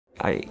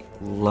I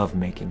love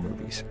making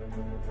movies.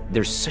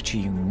 There's such a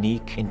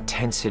unique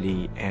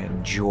intensity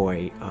and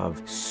joy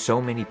of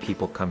so many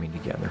people coming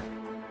together.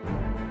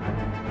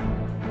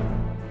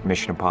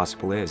 Mission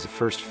Impossible is the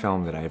first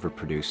film that I ever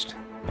produced.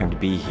 And to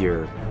be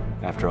here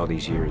after all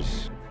these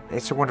years,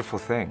 it's a wonderful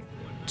thing.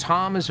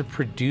 Tom, as a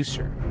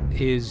producer,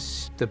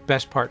 is the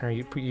best partner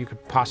you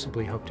could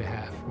possibly hope to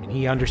have. I mean,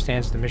 he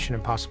understands the Mission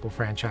Impossible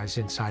franchise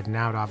inside and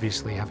out,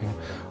 obviously, having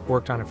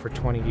worked on it for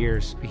 20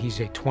 years. He's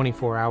a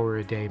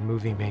 24-hour-a-day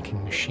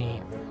movie-making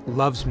machine.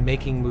 Loves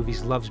making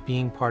movies, loves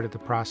being part of the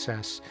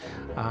process.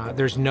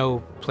 There's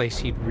no place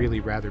he'd really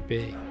rather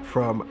be.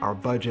 From our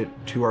budget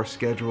to our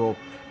schedule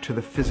to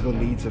the physical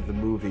needs of the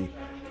movie,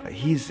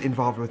 he's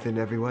involved with it in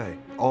every way.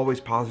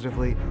 Always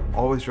positively,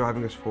 always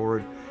driving us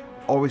forward,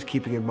 always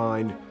keeping in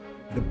mind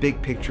the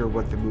big picture of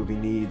what the movie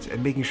needs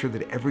and making sure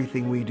that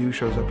everything we do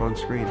shows up on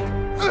screen.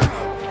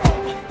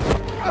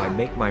 I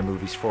make my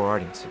movies for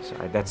audiences.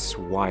 That's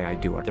why I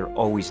do it. They're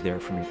always there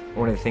for me.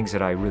 One of the things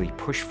that I really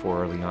push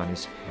for early on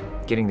is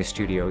getting the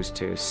studios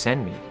to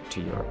send me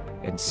to Europe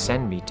and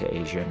send me to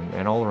Asia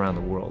and all around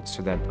the world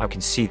so that I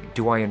can see,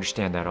 do I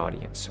understand that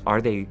audience?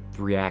 Are they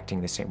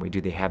reacting the same way?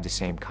 Do they have the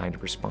same kind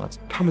of response?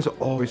 Tom is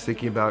always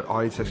thinking about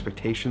audience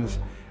expectations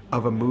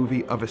of a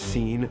movie, of a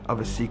scene, of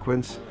a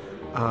sequence,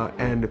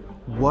 and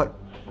what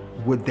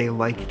would they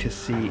like to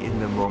see in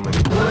the moment.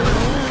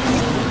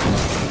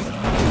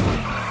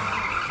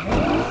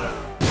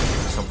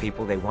 Some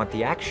people, they want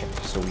the action,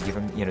 so we give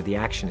them, the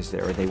action is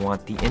there, or they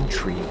want the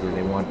intrigue, or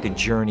they want the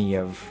journey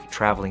of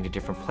traveling to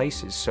different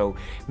places. So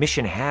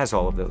Mission has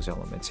all of those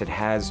elements. It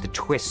has the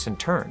twists and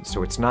turns,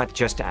 so it's not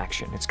just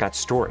action, it's got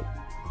story.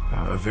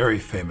 A very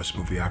famous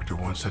movie actor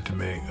once said to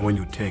me, when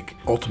you take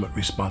ultimate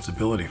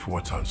responsibility for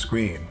what's on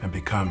screen and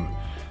become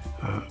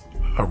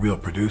a real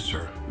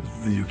producer,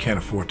 you can't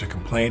afford to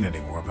complain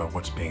anymore about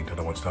what's being done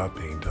and what's not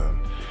being done.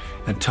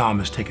 And Tom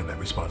has taken that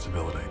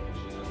responsibility.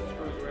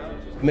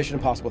 Mission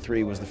Impossible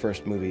 3 was the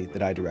first movie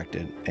that I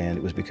directed, and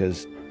it was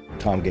because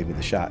Tom gave me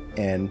the shot.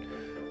 And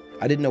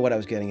I didn't know what I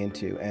was getting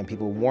into, and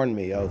people warned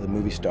me, oh, the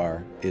movie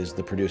star is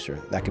the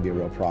producer. That could be a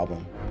real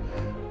problem.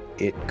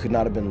 It could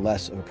not have been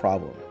less of a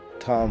problem.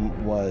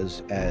 Tom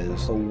was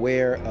as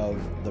aware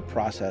of the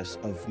process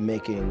of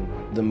making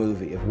the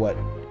movie, of what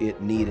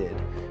it needed,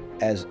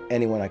 as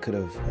anyone I could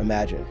have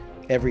imagined.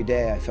 Every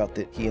day I felt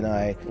that he and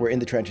I were in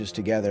the trenches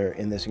together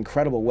in this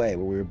incredible way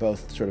where we were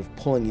both sort of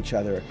pulling each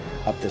other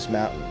up this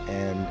mountain.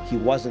 And he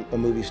wasn't a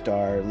movie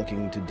star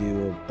looking to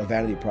do a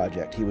vanity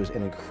project. He was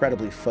an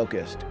incredibly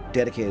focused,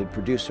 dedicated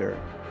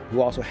producer who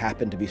also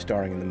happened to be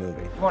starring in the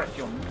movie. You want to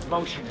feel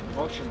emotion.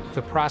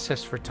 The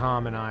process for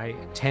Tom and I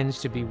tends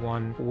to be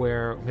one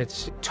where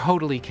it's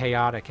totally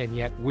chaotic, and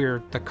yet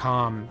we're the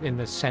calm in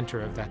the center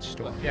of that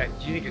story. Yeah,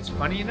 do you think it's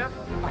funny enough?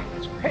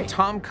 It's great.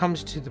 Tom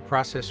comes to the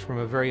process from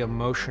a very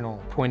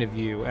emotional point of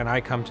view, and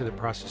I come to the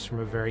process from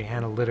a very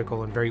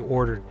analytical and very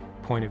ordered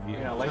point of view.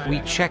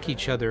 We check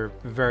each other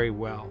very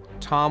well.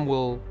 Tom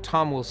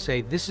will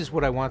say, this is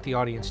what I want the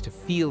audience to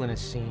feel in a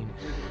scene.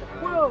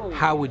 Whoa.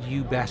 How would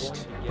you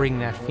best bring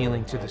that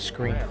feeling to the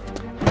screen?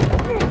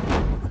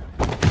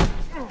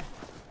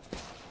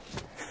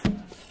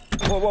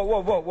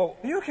 Whoa.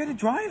 Are you okay to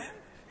drive?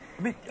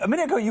 I mean, a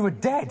minute ago you were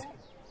dead.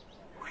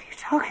 What are you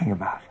talking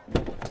about?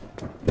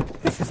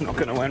 This is not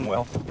going to end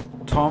well.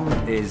 Tom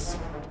is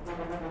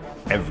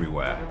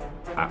everywhere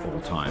at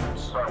all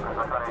times.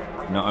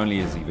 Not only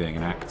is he being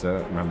an actor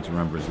and having to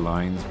remember his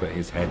lines, but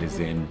his head is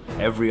in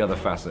every other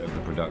facet of the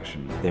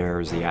production.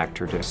 There's the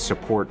actor to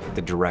support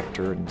the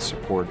director and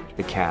support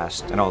the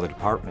cast and all the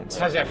departments.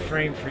 How's that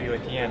frame for you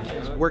at the end?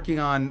 Working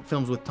on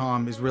films with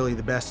Tom is really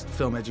the best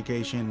film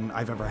education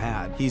I've ever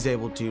had. He's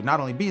able to not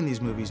only be in these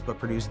movies, but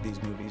produce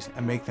these movies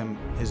and make them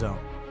his own.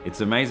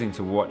 It's amazing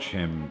to watch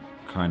him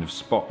kind of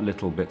spot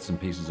little bits and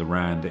pieces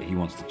around that he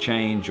wants to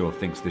change or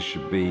thinks this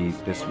should be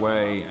this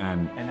way,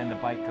 and then the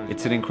bike goes.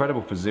 It's an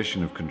incredible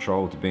position of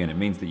control to be in. It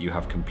means that you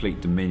have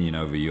complete dominion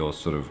over your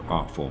sort of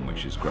art form,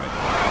 which is great.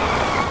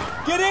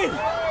 Get in!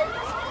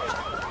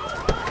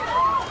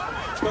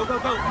 Go.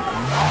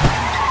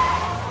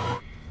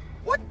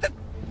 What the?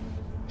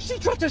 She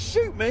tried to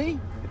shoot me!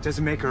 It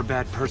doesn't make her a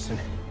bad person.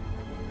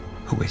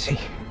 Who is he?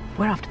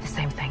 We're after the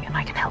same thing, and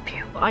I can help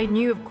you. I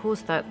knew, of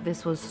course, that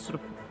this was sort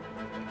of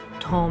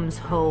Tom's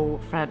whole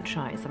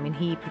franchise. I mean,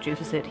 he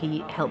produces it,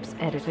 he helps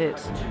edit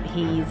it,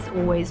 he's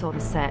always on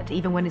set,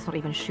 even when he's not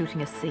even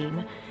shooting a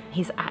scene.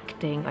 He's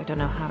acting. I don't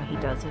know how he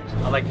does it.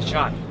 I like the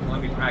shot.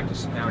 Let me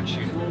practice it now and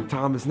shoot it.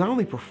 Tom is not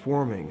only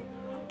performing,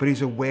 but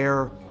he's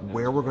aware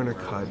where we're going to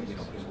cut,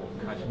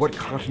 what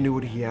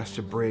continuity he has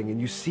to bring, and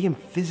you see him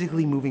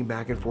physically moving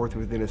back and forth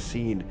within a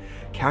scene,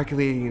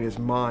 calculating in his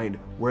mind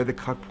where the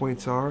cut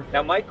points are.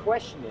 Now my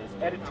question is,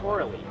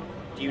 editorially,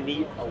 do you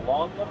need a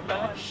long look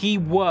back? He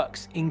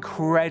works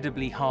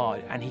incredibly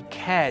hard and he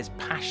cares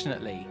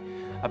passionately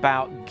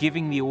about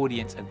giving the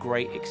audience a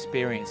great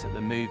experience at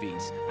the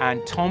movies.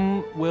 And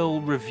Tom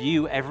will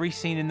review every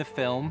scene in the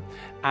film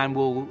and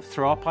will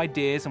throw up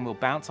ideas and will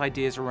bounce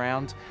ideas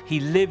around. He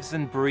lives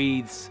and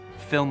breathes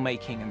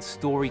filmmaking and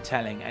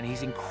storytelling, and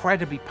he's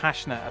incredibly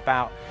passionate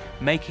about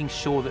making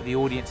sure that the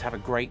audience have a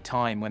great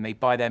time when they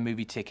buy their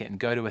movie ticket and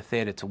go to a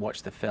theater to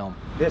watch the film.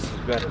 This is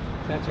better.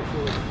 That's a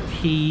cool.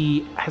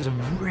 He has a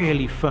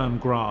really firm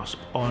grasp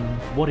on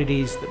what it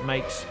is that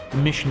makes the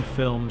Mission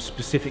film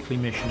specifically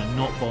Mission, and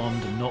not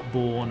Bond and not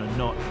Bourne and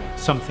not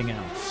something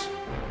else.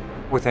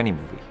 With any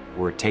movie,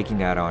 we're taking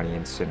that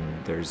audience, and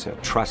there's a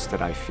trust that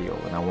I feel,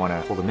 and I want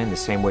to hold them in the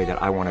same way that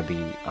I want to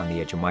be on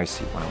the edge of my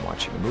seat when I'm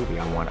watching a movie.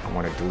 I want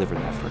to deliver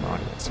that for an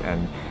audience,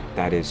 and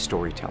that is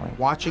storytelling.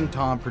 Watching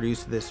Tom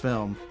produce this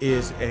film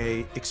is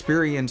a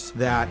experience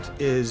that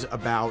is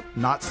about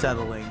not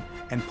settling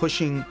and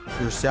pushing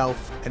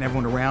yourself and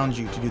everyone around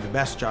you to do the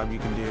best job you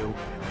can do,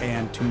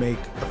 and to make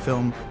a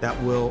film that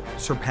will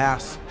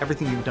surpass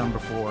everything you've done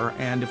before.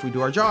 And if we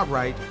do our job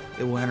right,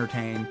 it will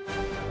entertain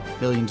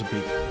millions of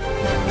people.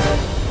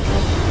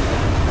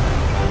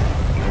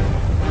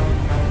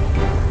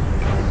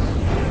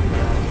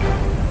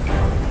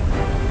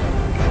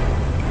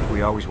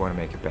 We always want to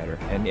make it better,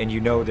 and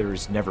you know there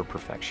is never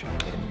perfection.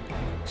 In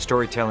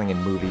storytelling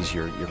in movies,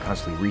 you're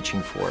constantly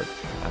reaching for it.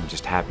 I'm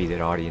just happy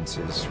that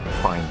audiences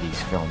find these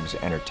films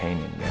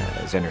entertaining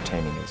as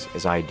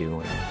I do,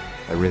 and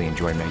I really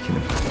enjoy making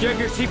them. Do you have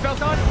your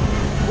seatbelt on?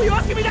 Are you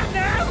asking me that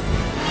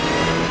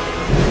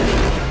now?